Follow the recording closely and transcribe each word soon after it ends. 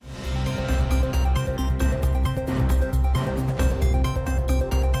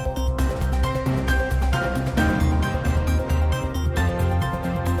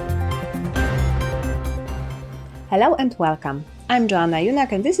Hello and welcome. I'm Joanna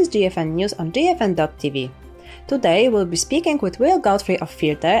Junak and this is GFN News on GFN.tv. Today we'll be speaking with Will Godfrey of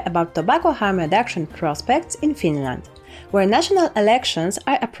FILTR about tobacco harm reduction prospects in Finland, where national elections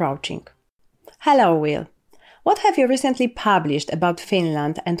are approaching. Hello, Will. What have you recently published about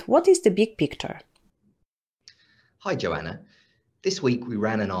Finland and what is the big picture? Hi, Joanna. This week we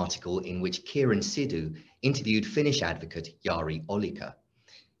ran an article in which Kieran Sidhu interviewed Finnish advocate Jari Olika.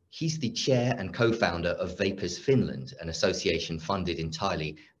 He's the chair and co-founder of Vapers Finland, an association funded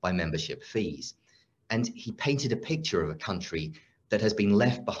entirely by membership fees. And he painted a picture of a country that has been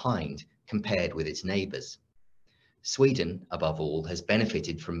left behind compared with its neighbours. Sweden, above all, has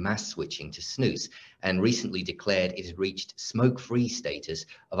benefited from mass switching to snus and recently declared it had reached smoke-free status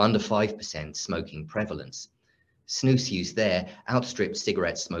of under 5% smoking prevalence. Snus use there outstripped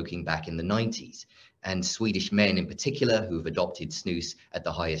cigarette smoking back in the 90s, and Swedish men in particular, who have adopted snus at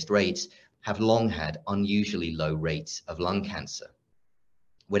the highest rates, have long had unusually low rates of lung cancer.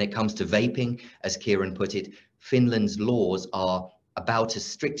 When it comes to vaping, as Kieran put it, Finland's laws are about as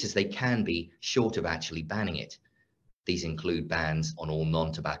strict as they can be, short of actually banning it. These include bans on all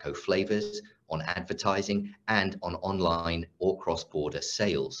non-tobacco flavours, on advertising, and on online or cross-border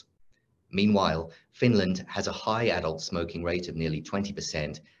sales. Meanwhile, Finland has a high adult smoking rate of nearly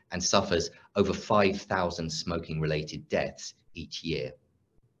 20% and suffers over 5,000 smoking-related deaths each year.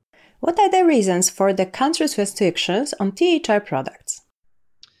 What are the reasons for the country's restrictions on THR products?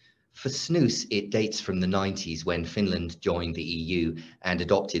 For snus, it dates from the 90s when Finland joined the EU and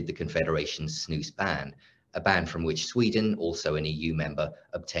adopted the Confederation's snus ban, a ban from which Sweden, also an EU member,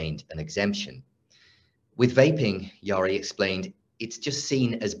 obtained an exemption. With vaping, Jari explained, it's just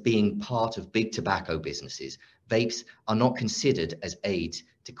seen as being part of big tobacco businesses. Vapes are not considered as aids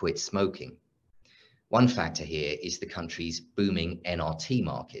to quit smoking. One factor here is the country's booming NRT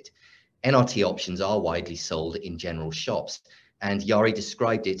market. NRT options are widely sold in general shops, and Jari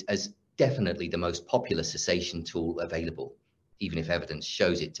described it as definitely the most popular cessation tool available, even if evidence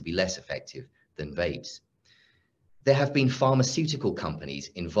shows it to be less effective than vapes. There have been pharmaceutical companies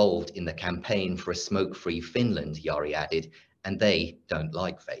involved in the campaign for a smoke-free Finland, Jari added, and they don't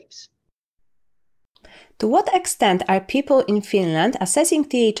like vapes. To what extent are people in Finland assessing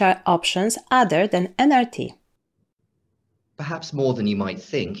THR options other than NRT? Perhaps more than you might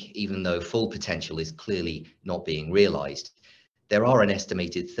think, even though full potential is clearly not being realised. There are an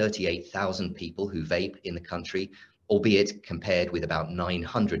estimated 38,000 people who vape in the country, albeit compared with about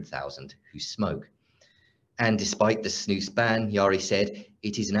 900,000 who smoke. And despite the snus ban, Jari said,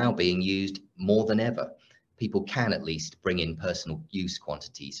 it is now being used more than ever. People can at least bring in personal use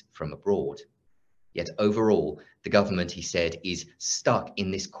quantities from abroad. Yet overall, the government, he said, is stuck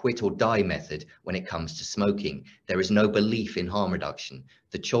in this quit or die method when it comes to smoking. There is no belief in harm reduction.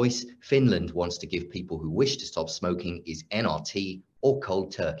 The choice Finland wants to give people who wish to stop smoking is NRT or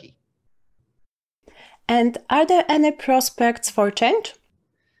cold turkey. And are there any prospects for change?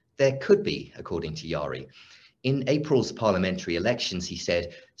 There could be, according to Jari. In April's parliamentary elections, he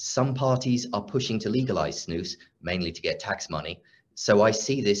said, some parties are pushing to legalise snus, mainly to get tax money. So I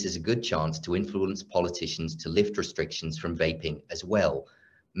see this as a good chance to influence politicians to lift restrictions from vaping as well.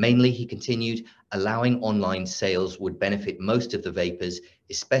 Mainly, he continued, allowing online sales would benefit most of the vapers,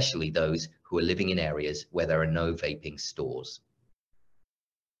 especially those who are living in areas where there are no vaping stores.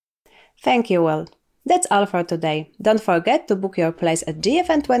 Thank you, Will. That's all for today. Don't forget to book your place at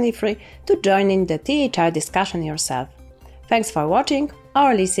GFN23 to join in the THR discussion yourself. Thanks for watching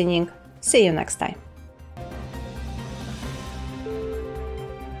or listening. See you next time.